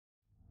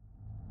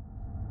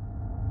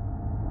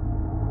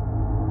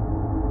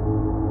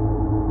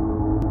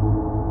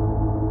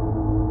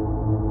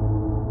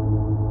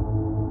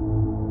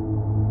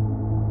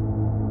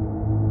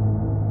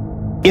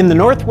In the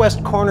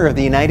northwest corner of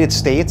the United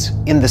States,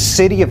 in the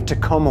city of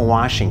Tacoma,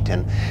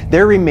 Washington,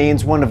 there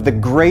remains one of the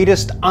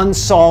greatest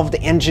unsolved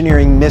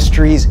engineering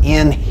mysteries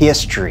in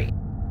history.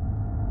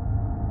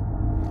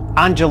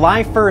 On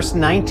July 1st,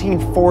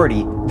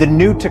 1940, the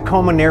new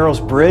Tacoma Narrows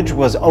Bridge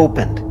was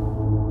opened.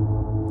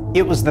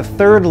 It was the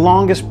third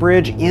longest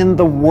bridge in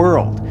the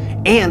world,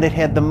 and it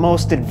had the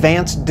most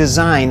advanced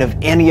design of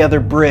any other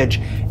bridge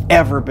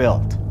ever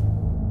built.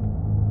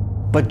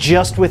 But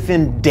just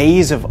within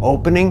days of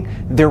opening,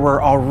 there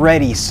were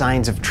already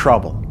signs of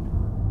trouble.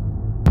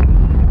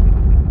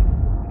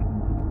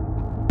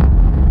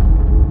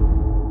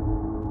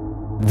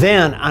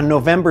 Then, on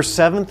November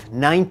 7th,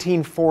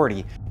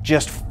 1940,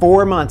 just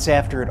 4 months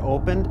after it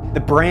opened,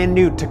 the brand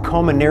new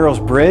Tacoma Narrows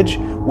Bridge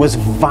was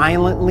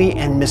violently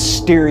and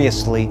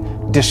mysteriously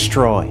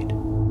destroyed.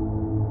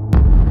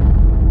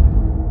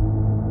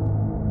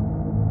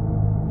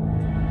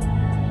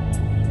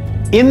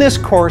 In this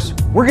course,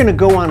 we're going to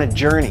go on a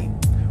journey.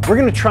 We're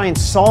going to try and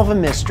solve a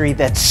mystery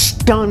that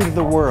stunned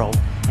the world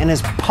and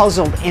has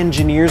puzzled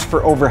engineers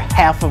for over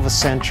half of a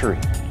century.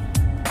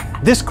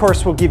 This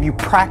course will give you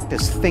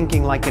practice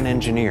thinking like an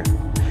engineer.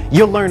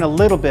 You'll learn a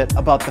little bit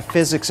about the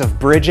physics of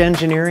bridge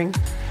engineering.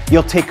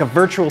 You'll take a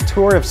virtual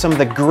tour of some of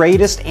the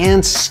greatest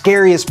and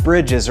scariest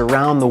bridges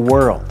around the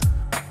world.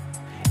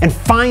 And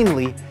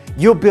finally,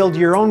 you'll build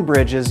your own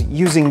bridges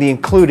using the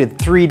included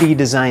 3D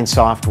design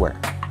software.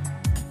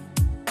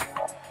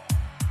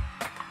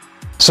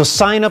 So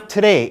sign up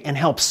today and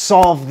help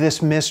solve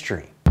this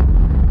mystery.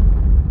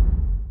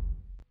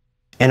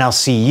 And I'll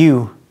see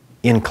you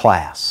in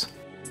class.